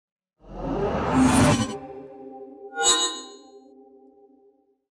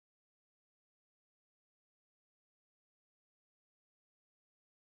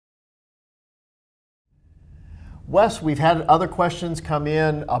Wes, we've had other questions come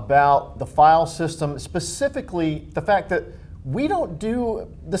in about the file system, specifically the fact that we don't do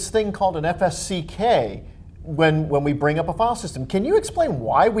this thing called an fsck when we bring up a file system. Can you explain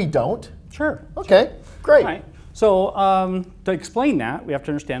why we don't? Sure. Okay, great. All right. So to explain that, we have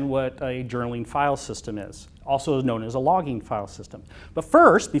to understand what a journaling file system is, also known as a logging file system. But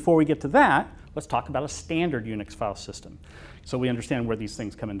first, before we get to that, let's talk about a standard UNIX file system so we understand where these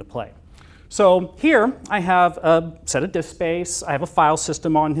things come into play. So here I have a set of disk space, I have a file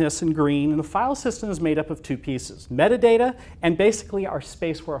system on this in green, and the file system is made up of two pieces, metadata and basically our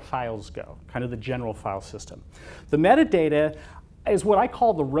space where our files go, kind of the general file system. The metadata is what I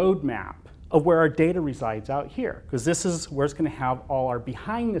call the roadmap of where our data resides out here, because this is where it's going to have all our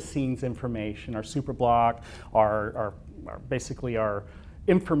behind the scenes information, our superblock, basically our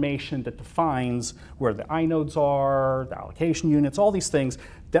information that defines where the inodes are, the allocation units, all these things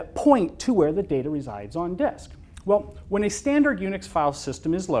that point to where the data resides on disk. Well, when a standard UNIX file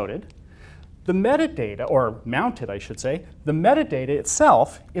system is loaded, the metadata, or mounted I should say, the metadata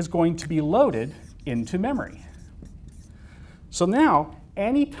itself is going to be loaded into memory. So now,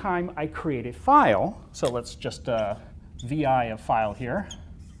 anytime I create a file, so let's just VI a file here,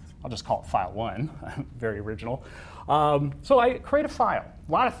 I'll just call it file 1, very original. So I create a file.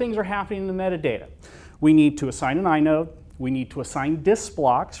 A lot of things are happening in the metadata. We need to assign an inode. We need to assign disk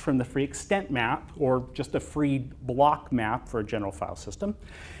blocks from the free extent map, or just a free block map for a general file system.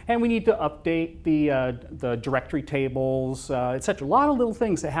 And we need to update the directory tables, etc. A lot of little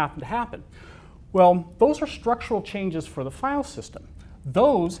things that have to happen. Well, those are structural changes for the file system.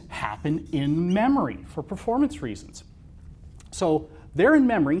 Those happen in memory for performance reasons. So they're in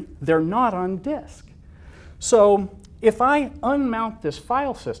memory, they're not on disk. So if I unmount this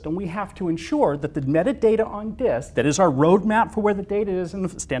file system, we have to ensure that the metadata on disk, that is our roadmap for where the data is in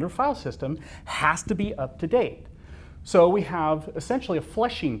the standard file system, has to be up to date. So we have essentially a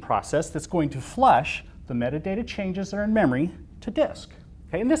flushing process that's going to flush the metadata changes that are in memory to disk.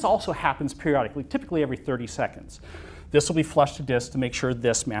 Okay? And this also happens periodically, typically every 30 seconds. This will be flushed to disk to make sure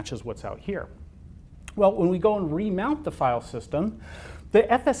this matches what's out here. Well, when we go and remount the file system, the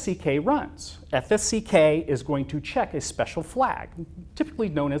fsck runs. fsck is going to check a special flag, typically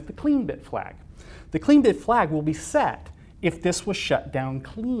known as the clean bit flag. The clean bit flag will be set if this was shut down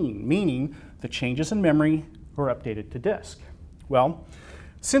clean, meaning the changes in memory were updated to disk. Well,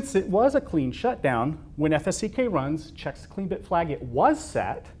 since it was a clean shutdown, when fsck runs, checks the clean bit flag, it was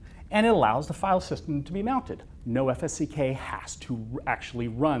set, and it allows the file system to be mounted. No fsck has to actually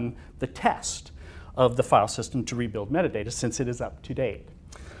run the test of the file system to rebuild metadata since it is up to date.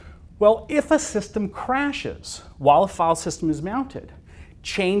 Well, if a system crashes while a file system is mounted,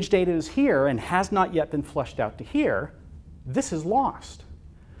 change data is here and has not yet been flushed out to here, this is lost.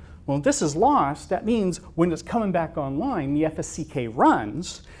 Well, if this is lost, that means when it's coming back online, the fsck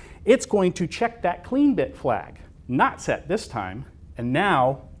runs, it's going to check that clean bit flag, not set this time, and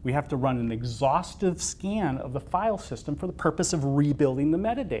now we have to run an exhaustive scan of the file system for the purpose of rebuilding the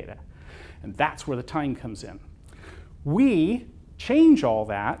metadata. And that's where the time comes in. We change all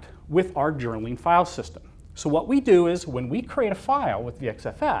that with our journaling file system. So what we do is when we create a file with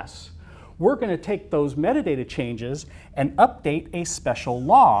VxFS, we're going to take those metadata changes and update a special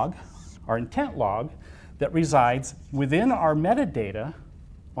log, our intent log, that resides within our metadata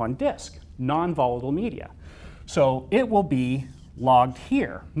on disk, non-volatile media. So it will be logged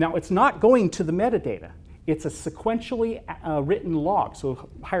here. Now it's not going to the metadata. It's a sequentially written log, so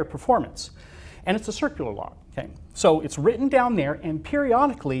higher performance. And it's a circular log. Okay? So it's written down there and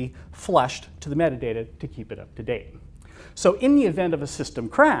periodically flushed to the metadata to keep it up to date. So in the event of a system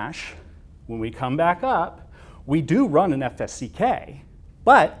crash, when we come back up, we do run an fsck,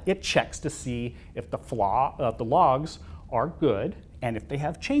 but it checks to see if the logs are good and if they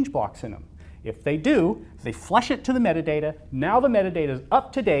have change blocks in them. If they do, they flush it to the metadata. Now the metadata is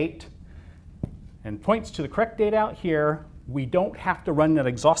up to date and points to the correct data out here. We don't have to run an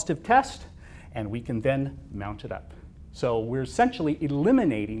exhaustive test, and we can then mount it up. So we're essentially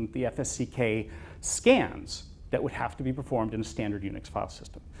eliminating the fsck scans that would have to be performed in a standard UNIX file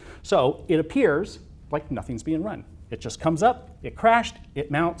system. So it appears like nothing's being run. It just comes up, it crashed,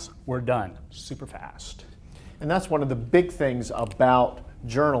 it mounts, we're done. Super fast. And that's one of the big things about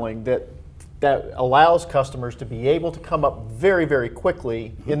journaling that allows customers to be able to come up very, very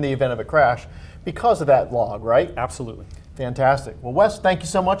quickly in the event of a crash because of that log, right? Absolutely. Fantastic. Well, Wes, thank you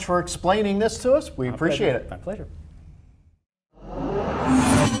so much for explaining this to us. We appreciate it. My pleasure.